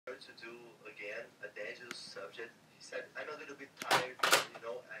to do again a dangerous subject. He said, I'm a little bit tired,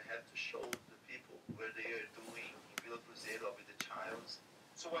 I have to show the people where they are doing in Vila Cruzeiro with the childs.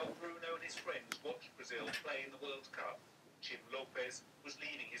 So while Bruno and his friends watched Brazil play in the World Cup, Jim Lopez was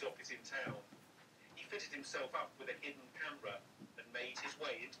leaving his office in town. He fitted himself up with a hidden camera and made his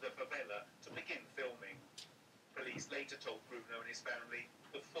way into the favela to begin filming. Police later told Bruno and his family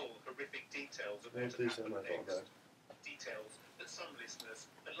the full horrific details of what had happened next. Details that some listeners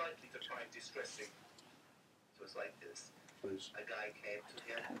are likely to find distressing. So it's like this. Please. A guy came to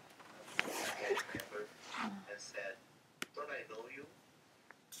him, a gang member, and said, don't I know you?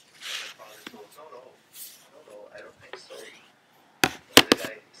 And my father told, no, I don't think so. And the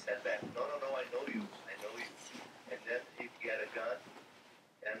guy said back, no, I know you. And then he got a gun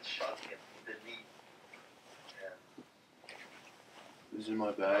and shot him in the knee. And this is in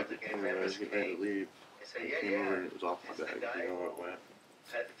my bag. the gang I was members getting ready to leave. They said, I came over and it was off It's my the bag. guy You know where it who went.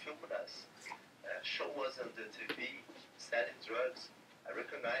 had filmed us. Show us on the TV, selling drugs. I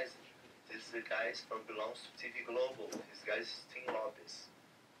recognize this guy belongs to TV Global. This guy's Tim Lopes.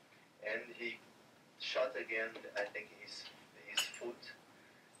 And he shot again, I think, his foot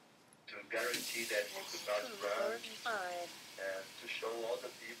to guarantee that he could not run and to show all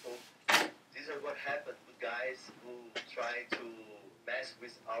the people. These are what happened with guys who try to mess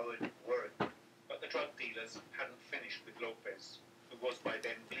with our work. But the drug dealers hadn't finished with Lopez, who was by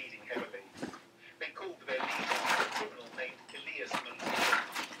then bleeding heavily. They called their leader, a criminal named Elias Maluka,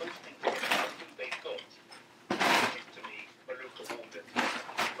 boasting to him about who they'd got. He to me, Maluka warned.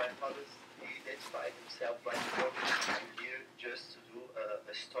 My father, he identified himself like I'm here just to do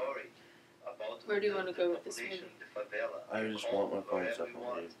a story about Where do you want to go with this population, movie? the favela. I just want my phone stuff on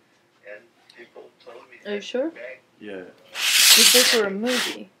want. me. And people told me Are you sure? Yeah. If this were a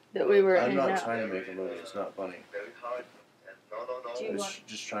movie that we were I'm in not now. trying to make a movie. It's not funny. Very hard. And no. Do you I was want-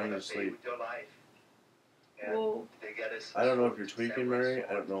 just trying to sleep. With your life. And Whoa. they get us I don't know if you're tweaking, Mary.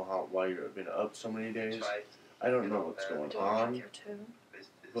 I don't know why you've been up so many days. I don't know what's going Do I have on. your toe?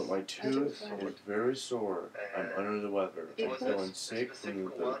 But my tooth is very sore. I'm under the weather. I'm feeling sick from the Do you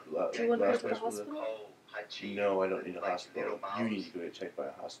want to go last to the place with hospital? No, I don't need a hospital. You need to go get checked by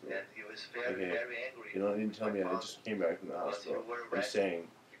a hospital. And he was very, Okay. very angry. You don't need to tell me I just came back from the hospital. I'm saying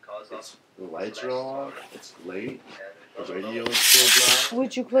Because it's, of the lights are off, it's late, and the radio is still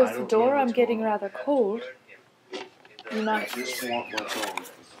Would you I close the don't door? know I'm what's getting going on. rather cold. You're dry. I not. just want my phone.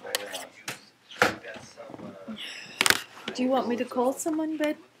 Do you want me to call someone,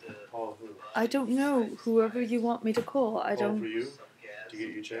 babe? Call who? I don't know. Whoever you want me to call. I Call for don't. you? To get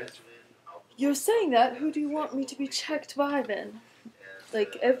you checked? You're saying that? Who do you want me to be checked by then?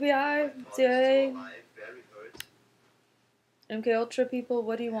 Like FBI, CIA, MK Ultra people?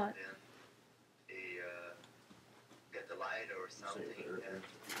 What do you want? Get the lighter or something, and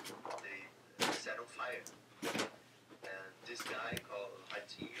they set on fire. And this guy called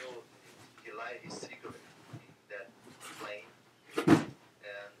Ratinho, he lighted his cigarette in that flame, and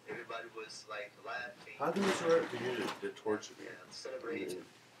everybody was like laughing. How come it's alright for you to torture me? And celebrating.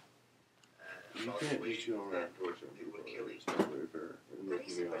 You can't just go around torturing people. It's not very fair. And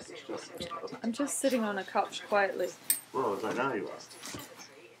making me off the stuff and stuff. I'm just sitting on a couch quietly. Well, right now you are.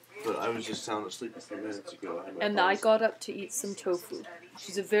 But I was just sound asleep a few minutes ago. And I got up to eat some tofu.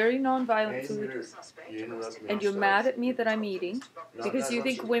 It's a very non-violent food. And you're mad at me that I'm eating because you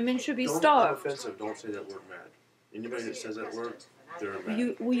think women should be I'm starved. offensive. Don't say that word mad. Anybody that says that word, they're mad.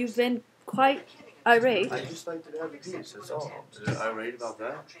 You've been quite irate. I just like to have a piece, that's all. Is it irate about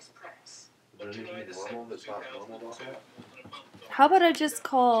that? Is there anything normal that's not normal about that? How about I just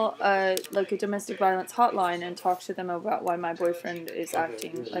call like a domestic violence hotline and talk to them about why my boyfriend is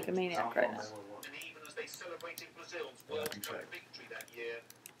acting like a maniac right now? And even as they celebrated Brazil's World Cup victory that year,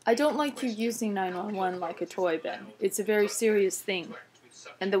 I don't like you using 911 like a toy, Ben. It's a very serious thing.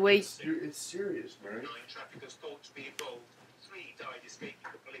 And the way... It's serious, Mary. 9 traffickers thought to be involved, 3 died escaping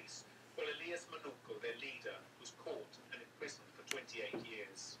the police, while Elias Manuco, their leader, was caught and imprisoned for 28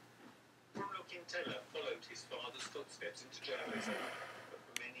 years. Bruno Quintela followed his father's footsteps into journalism, but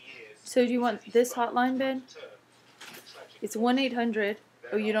for many years... So do you want this hotline, Ben? It's 1-800.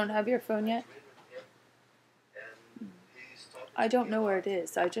 Oh, you don't have your phone yet? I don't know where it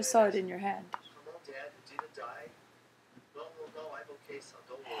is. I just saw it in your hand. Come on, Dad, you didn't die? No, I'm okay, son,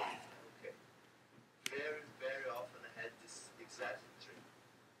 don't worry. I'm okay. Very, very often I had this exact dream.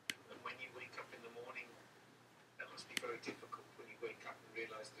 And when you wake up in the morning, that must be very difficult when you wake up and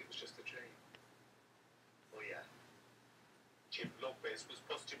realise that it was just a dream. Oh, yeah. Jim Lopez was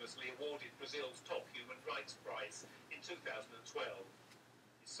posthumously awarded Brazil's top human rights prize in 2012.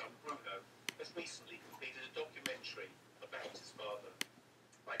 His son Bruno has recently completed a documentary about his father.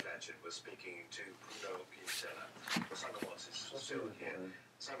 My dad. imagine, was speaking to Bruno Quintana. Well, Simon Watts is still here.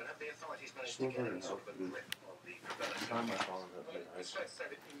 Simon, have the authorities managed to get any sort of a grip on the It's fair to say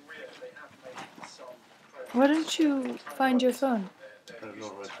that in Rio they have made some progress. Why don't you find your phone? I don't know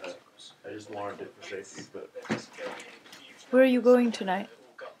about that. I just wanted it for safety, but Where are you going tonight?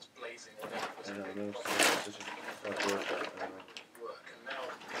 I don't know. It's just not worth it. I don't know. Work, and now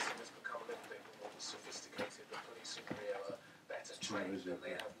this has become a little bit more sophisticated. The police in Rio are better trained and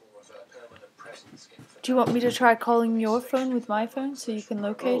they have more of a permanent presence in. Do you want me to try calling your phone with my phone so you can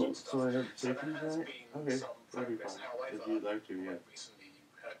locate it? So I have safety right? Okay, that'll be fine. If you'd like to, yeah. Recently, you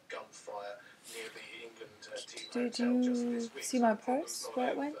heard gunfire near the England team Did hotel just you this week. see my purse where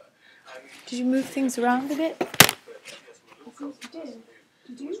it went? And Did you move things around a bit?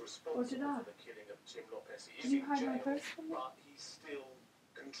 Did you? Or did I? Did you hide my purse from me? But he's still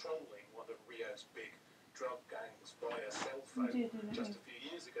controlling one of Rio's big drug gangs via cell phone. You did, didn't Just you? a few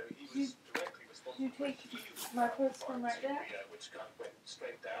years ago, he was directly responsible Did you take for a huge my purse from right fight in there? Rio, which kind of went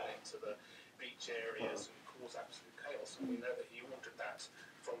straight down into the beach areas and caused absolute chaos. And we know that he ordered that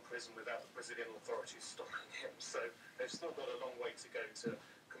from prison without the Brazilian authorities stopping him. So they've still got a long way to go to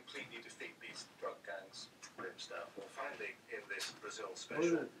completely defeat these drug gangs. Stuff. Well, finally, in this Brazil What is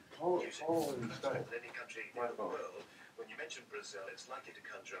special, it? Call in style. in any country in My the phone. world, when you mention Brazil, it's likely to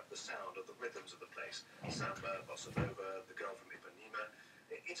conjure up the sound of the rhythms of the place. Samba, bossa nova, the girl from Ipanema.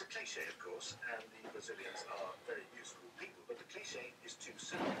 It's a cliche, of course, and the Brazilians are very useful people, but the cliche is too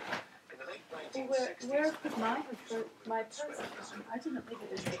simple. In the late 1960s, Where could my purse come? I didn't leave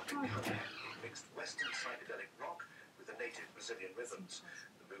it in the car. mixed Western psychedelic rock with the native Brazilian rhythms.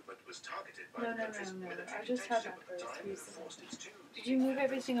 The movement was targeted by No, the no, country's no, no. military I just had my dictatorship at the purse time, and recently. forced its two Did you move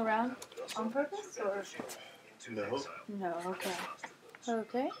everything around on purpose or? into No. exile. No, okay.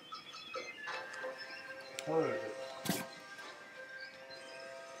 Okay. What is it?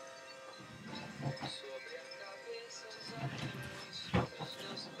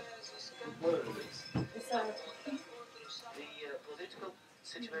 What is it? It's The political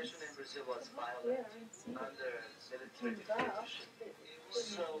situation in Brazil was violent under military dictatorship.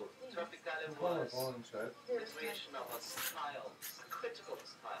 So Tropicalia was the creation of a style, a critical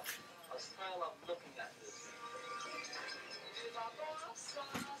style, a style of looking at this.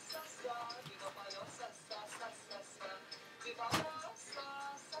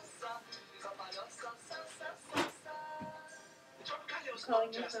 Tropicalia was Calling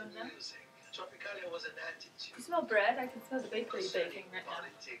not your just phone now? music. Tropicalia was an attitude. You smell bread? I can smell the bakery baking right now.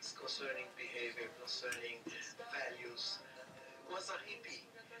 Politics, concerning behavior, concerning values, was a hippie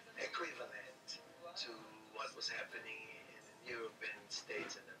equivalent to what was happening in the European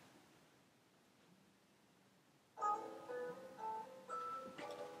states. And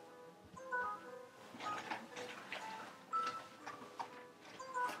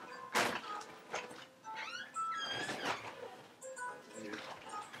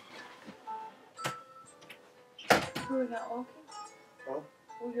Going out walking? Huh?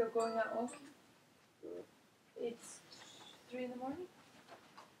 Oh, you're going out walking? Yeah. It's 3 in the morning?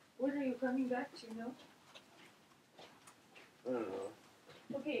 When are you coming back, do you know? I don't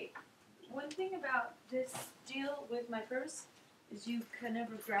know. Okay, one thing about this deal with my purse is you can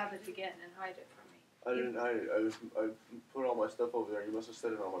never grab it again and hide it from me. I didn't hide it. I put all my stuff over there. You must have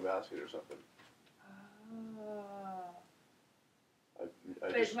set it on my basket or something. Oh. I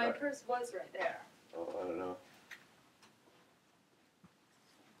But just. my purse was right there. I don't know.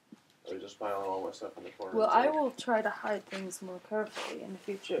 I was just piling all my stuff in the corner. Well, I will try to hide things more carefully in the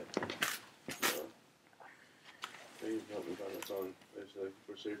future. Maybe you can help me find my phone. It's like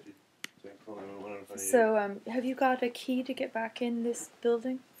for safety. So, have you got a key to get back in this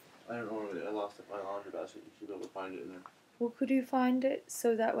building? I don't know. I lost it in my laundry basket. You should be able to find it in there. Well, could you find it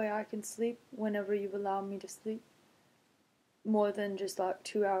so that way I can sleep whenever you allow me to sleep? More than just like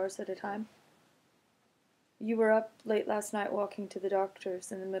 2 hours at a time? You were up late last night walking to the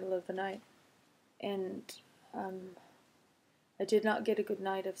doctor's in the middle of the night. And I did not get a good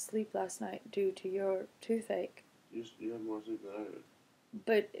night of sleep last night due to your toothache. You had more sleep than I did.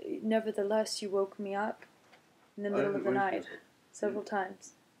 But nevertheless, you woke me up in the middle of the night several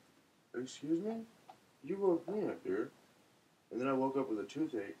times. Excuse me? You woke me up, dear. And then I woke up with a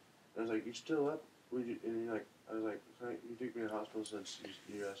toothache. And I was like, you still up? And you're like, I was like, sorry, you take me to the hospital since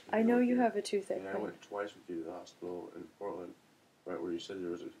you asked me. I know you here." have a toothache. And I went twice with you to the hospital in Portland, right where you said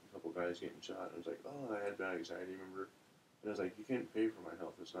there was a couple guys getting shot. And I was like, oh, I had bad anxiety, remember? And I was like, you can't pay for my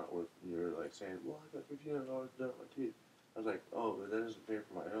health. It's not worth. And you were like saying, well, I got $1,500 done with my teeth. I was like, oh, but that doesn't pay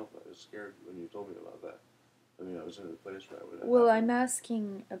for my health. I was scared when you told me about that. I mean, I was in a place where I would have. Well, I'm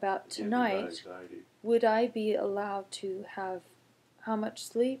asking about It gave me bad tonight. anxiety. Would I be allowed to have How much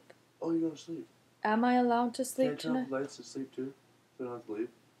sleep? Oh, you're gonna sleep. Am I allowed to Can I sleep turn off tonight? the lights to sleep too? So I don't have to leave?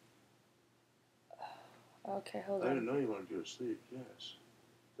 Okay, hold I didn't on. know you wanted to go to sleep. Yes.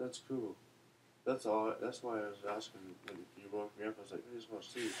 That's cool. That's all. That's why I was asking when you woke me up. I was like, I just want to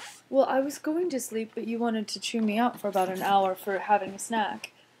sleep. Well, I was going to sleep, but you wanted to chew me out for about an hour for having a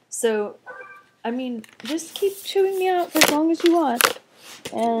snack. So, I mean, just keep chewing me out for as long as you want.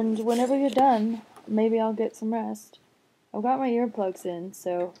 And whenever you're done, maybe I'll get some rest. I've got my earplugs in,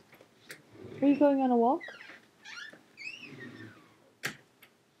 so... Are you going on a walk?